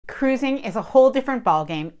Cruising is a whole different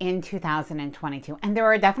ballgame in 2022, and there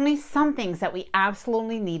are definitely some things that we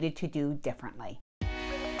absolutely needed to do differently.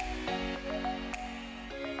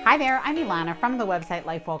 Hi there, I'm Ilana from the website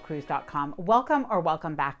lifewellcruise.com.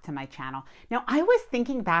 Welcome back to my channel. Now, I was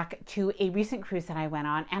thinking back to a recent cruise that I went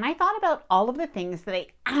on, and I thought about all of the things that I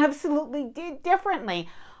absolutely did differently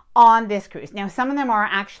on this cruise. Now, some of them are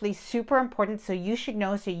actually super important, so you should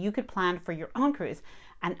know so you could plan for your own cruise.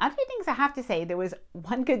 And other things, I have to say, there was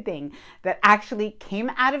one good thing that actually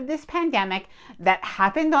came out of this pandemic that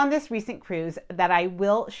happened on this recent cruise that I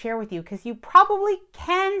will share with you, because you probably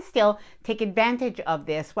can still take advantage of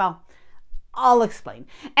this. Well, I'll explain.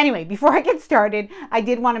 Anyway, before I get started, I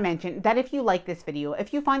did want to mention that if you like this video,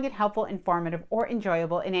 if you find it helpful, informative, or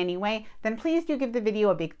enjoyable in any way, then please do give the video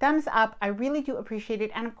a big thumbs up. I really do appreciate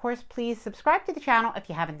it. And of course, please subscribe to the channel if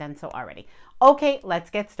you haven't done so already. Okay, let's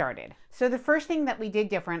get started. So the first thing that we did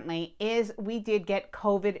differently is we did get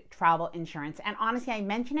COVID travel insurance. And honestly, I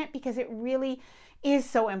mention it because it really is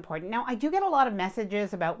so important. Now, I do get a lot of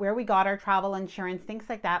messages about where we got our travel insurance, things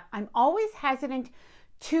like that. I'm always hesitant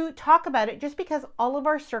to talk about it just because all of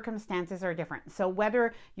our circumstances are different. So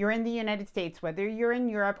whether you're in the United States, whether you're in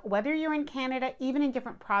Europe, whether you're in Canada, even in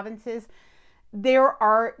different provinces, there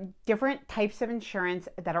are different types of insurance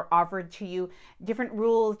that are offered to you, different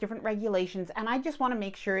rules, different regulations, and I just want to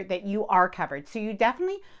make sure that you are covered. So you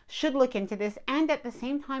definitely should look into this, and at the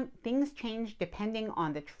same time, things change depending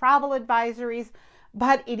on the travel advisories,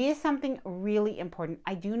 but it is something really important.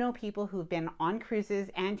 I do know people who've been on cruises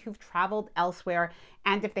and who've traveled elsewhere,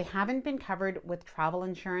 and if they haven't been covered with travel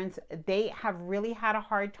insurance, they have really had a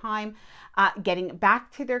hard time getting back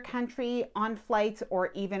to their country on flights,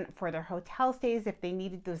 or even for their hotel stays if they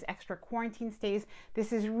needed those extra quarantine stays.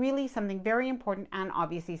 This is really something very important, and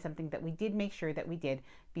obviously something that we did make sure that we did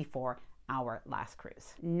before our last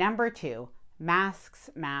cruise. Number 2, masks,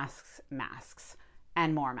 masks, masks.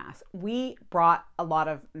 And more masks. We brought a lot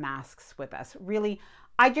of masks with us. Really,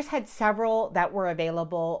 I just had several that were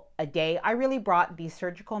available a day. I really brought these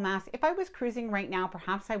surgical masks. If I was cruising right now,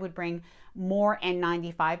 perhaps I would bring more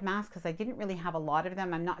N95 masks because I didn't really have a lot of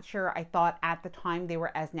them. I'm not sure. I thought at the time they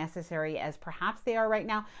were as necessary as perhaps they are right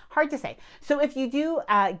now. Hard to say. So if you do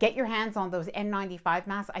get your hands on those N95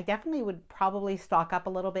 masks, I definitely would probably stock up a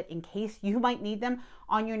little bit in case you might need them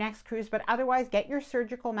on your next cruise. But otherwise, get your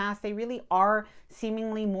surgical masks. They really are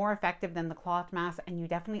seemingly more effective than the cloth masks, and you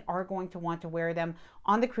definitely are going to want to wear them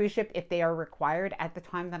on the cruise ship if they are required. At the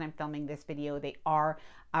time that I'm filming this video, they are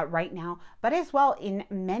right now, but as well in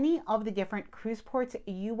many of the different cruise ports,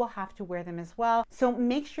 you will have to wear them as well. So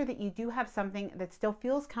make sure that you do have something that still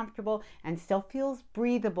feels comfortable and still feels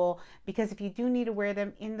breathable, because if you do need to wear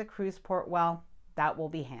them in the cruise port, well, that will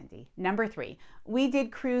be handy. Number 3, we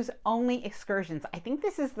did cruise only excursions. I think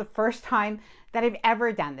this is the first time that I've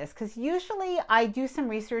ever done this, because usually I do some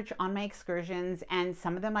research on my excursions, and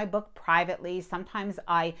some of them I book privately. Sometimes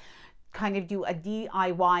I kind of do a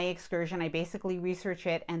DIY excursion. I basically research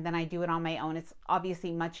it and then I do it on my own. It's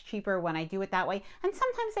obviously much cheaper when I do it that way. And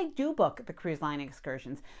sometimes I do book the cruise line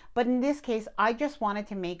excursions. But in this case, I just wanted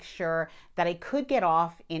to make sure that I could get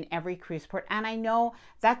off in every cruise port. And I know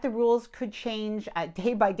that the rules could change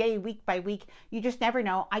day by day, week by week. You just never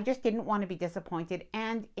know. I just didn't want to be disappointed.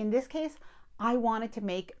 And in this case, I wanted to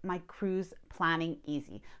make my cruise planning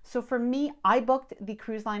easy. So for me, I booked the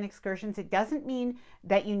cruise line excursions. It doesn't mean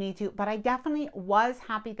that you need to, but I definitely was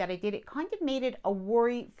happy that I did. It kind of made it a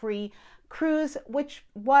worry-free cruise, which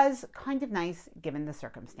was kind of nice given the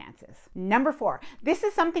circumstances. Number 4, this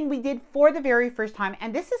is something we did for the very first time.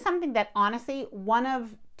 And this is something that honestly, one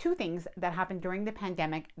of 2 things that happened during the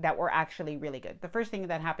pandemic that were actually really good. The first thing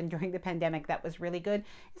that happened during the pandemic that was really good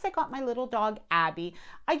is I got my little dog, Abby.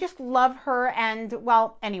 I just love her. And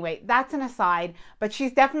well, anyway, that's an aside, but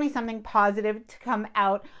she's definitely something positive to come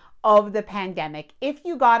out of the pandemic. If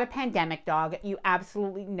you got a pandemic dog, you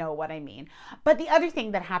absolutely know what I mean. But the other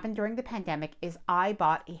thing that happened during the pandemic is I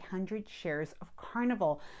bought 100 shares of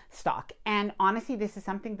Carnival stock. And honestly, this is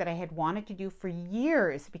something that I had wanted to do for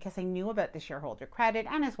years because I knew about the shareholder credit.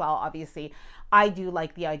 And as well, obviously, I do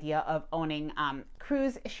like the idea of owning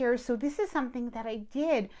cruise shares. So this is something that I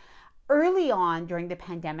did early on during the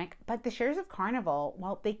pandemic, but the shares of Carnival,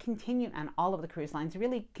 well, they continue, and all of the cruise lines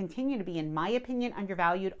really continue to be, in my opinion,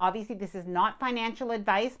 undervalued. Obviously, this is not financial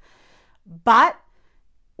advice, but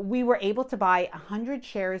we were able to buy 100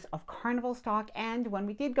 shares of Carnival stock. And when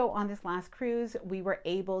we did go on this last cruise, we were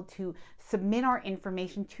able to submit our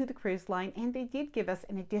information to the cruise line, and they did give us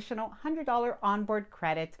an additional $100 onboard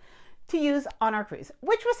credit to use on our cruise,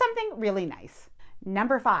 which was something really nice.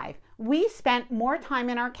 Number 5, we spent more time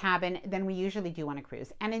in our cabin than we usually do on a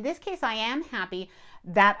cruise. And in this case, I am happy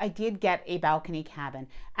that I did get a balcony cabin.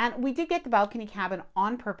 And we did get the balcony cabin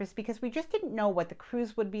on purpose because we just didn't know what the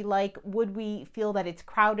cruise would be like. Would we feel that it's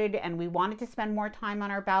crowded and we wanted to spend more time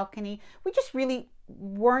on our balcony? We just really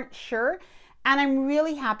weren't sure. And I'm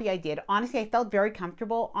really happy I did. Honestly, I felt very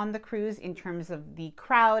comfortable on the cruise in terms of the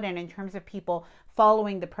crowd and in terms of people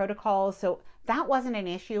following the protocols. So that wasn't an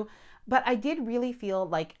issue. But I did really feel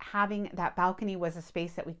like having that balcony was a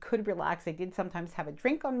space that we could relax. I did sometimes have a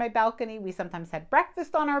drink on my balcony. We sometimes had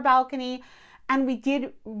breakfast on our balcony. And we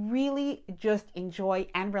did really just enjoy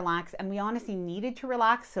and relax. And we honestly needed to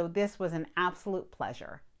relax. So this was an absolute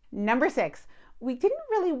pleasure. Number 6, we didn't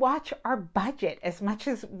really watch our budget as much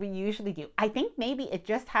as we usually do. I think maybe it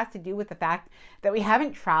just has to do with the fact that we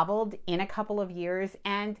haven't traveled in a couple of years.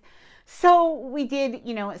 And so we did,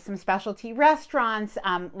 some specialty restaurants.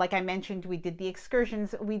 Like I mentioned, we did the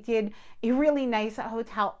excursions. We did a really nice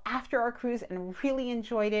hotel after our cruise and really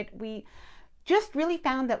enjoyed it. We just really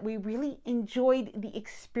found that we really enjoyed the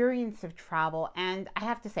experience of travel. And I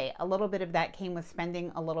have to say, a little bit of that came with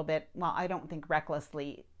spending a little bit, well, I don't think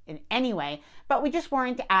recklessly in any way, but we just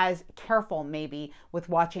weren't as careful maybe with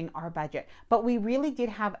watching our budget. But we really did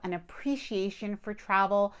have an appreciation for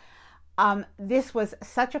travel. This was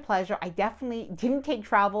such a pleasure. I definitely didn't take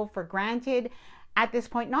travel for granted at this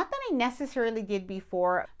point. Not that I necessarily did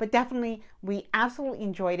before, but definitely we absolutely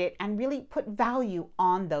enjoyed it and really put value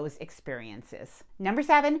on those experiences. Number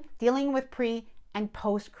 7, dealing with pre and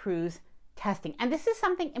post-cruise testing. And this is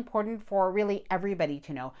something important for really everybody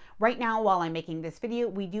to know. Right now, while I'm making this video,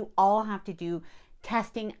 we do all have to do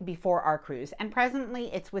testing before our cruise. And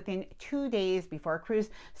presently it's within 2 days before our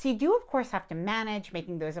cruise. So you do of course have to manage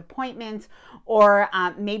making those appointments or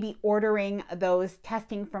maybe ordering those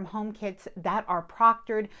testing from home kits that are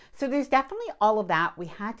proctored. So there's definitely all of that. We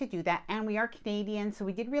had to do that, and we are Canadian, so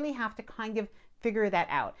we did really have to kind of figure that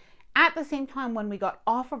out. At the same time, when we got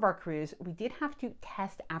off of our cruise, we did have to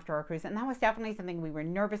test after our cruise, and that was definitely something we were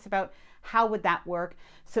nervous about. How would that work?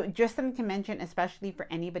 So just something to mention, especially for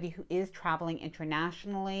anybody who is traveling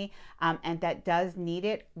internationally and that does need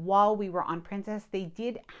it. While we were on Princess, they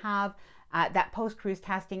did have that post-cruise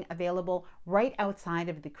testing available right outside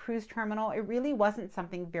of the cruise terminal. It really wasn't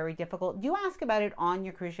something very difficult. Do ask about it on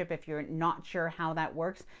your cruise ship if you're not sure how that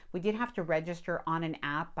works. We did have to register on an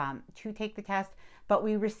app to take the test, but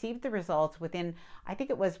we received the results within, I think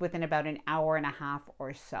it was within about an hour and a half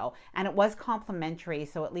or so. And it was complimentary,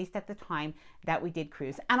 so at least at the time that we did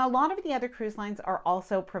cruise. And a lot of the other cruise lines are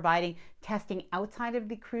also providing testing outside of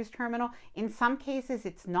the cruise terminal. In some cases,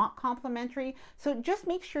 it's not complimentary. So just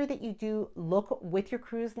make sure that you do look with your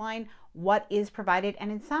cruise line what is provided. And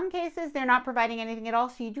in some cases, they're not providing anything at all.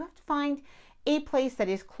 So you do have to find a place that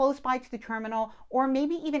is close by to the terminal or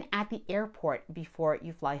maybe even at the airport before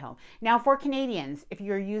you fly home. Now for Canadians, if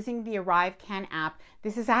you're using the ArriveCan app,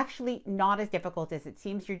 this is actually not as difficult as it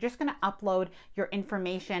seems. You're just going to upload your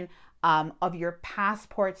information of your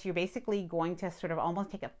passports. You're basically going to sort of almost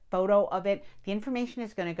take a photo of it. The information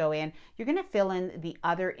is going to go in. You're going to fill in the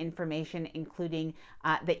other information, including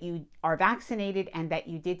that you are vaccinated and that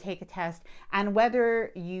you did take a test, and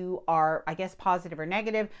whether you are, I guess, positive or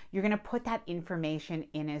negative. You're going to put that information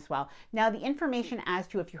in as well. Now, the information as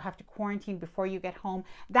to if you have to quarantine before you get home,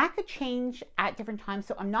 that could change at different times.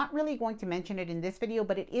 So I'm not really going to mention it in this video,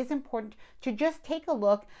 but it is important to just take a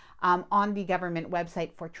look on the government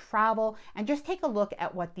website for travel and just take a look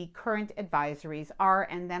at what the current advisories are,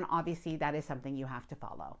 and then obviously that is something you have to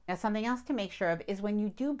follow. Now, something else to make sure of is when you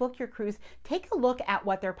do book your cruise, take a look at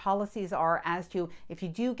what their policies are as to if you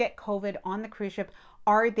do get COVID on the cruise ship,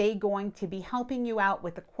 are they going to be helping you out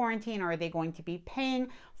with the quarantine, or are they going to be paying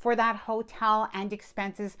for that hotel and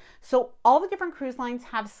expenses? So all the different cruise lines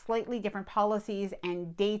have slightly different policies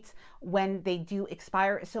and dates when they do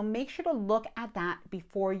expire. So make sure to look at that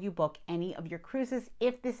before you book any of your cruises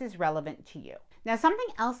if this is relevant to you. Now, something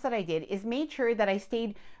else that I did is made sure that I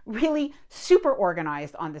stayed really super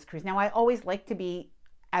organized on this cruise. Now, I always like to be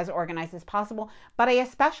as organized as possible, but I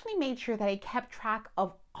especially made sure that I kept track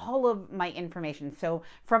of all of my information. So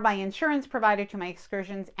from my insurance provider to my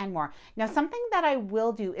excursions and more. Now, something that I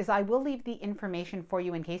will do is I will leave the information for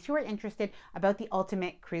you in case you are interested about the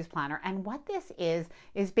Ultimate Cruise Planner. And what this is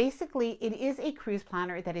basically, it is a cruise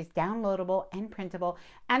planner that is downloadable and printable,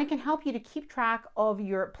 and it can help you to keep track of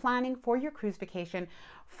your planning for your cruise vacation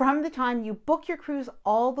from the time you book your cruise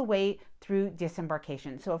all the way through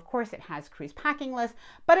disembarkation. So of course it has cruise packing lists,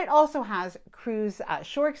 but it also has cruise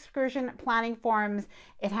shore excursion planning forms.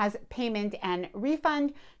 It has payment and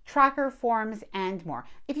refund tracker forms and more.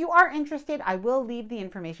 If you are interested, I will leave the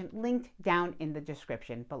information linked down in the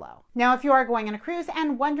description below. Now, if you are going on a cruise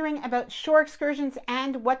and wondering about shore excursions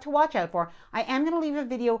and what to watch out for, I am going to leave a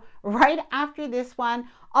video right after this one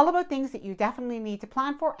all about things that you definitely need to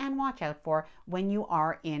plan for and watch out for when you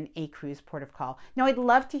are in a cruise port of call. Now, I'd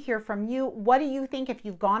love to hear from you. What do you think if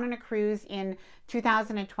you've gone on a cruise in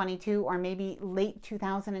 2022 or maybe late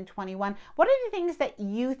 2021? What are the things that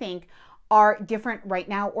you think are different right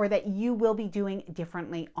now or that you will be doing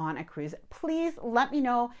differently on a cruise? Please let me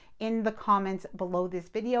know in the comments below this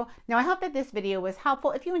video. Now, I hope that this video was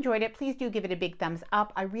helpful. If you enjoyed it, please do give it a big thumbs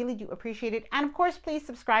up. I really do appreciate it. And of course, please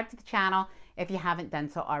subscribe to the channel if you haven't done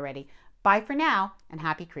so already. Bye for now and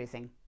happy cruising.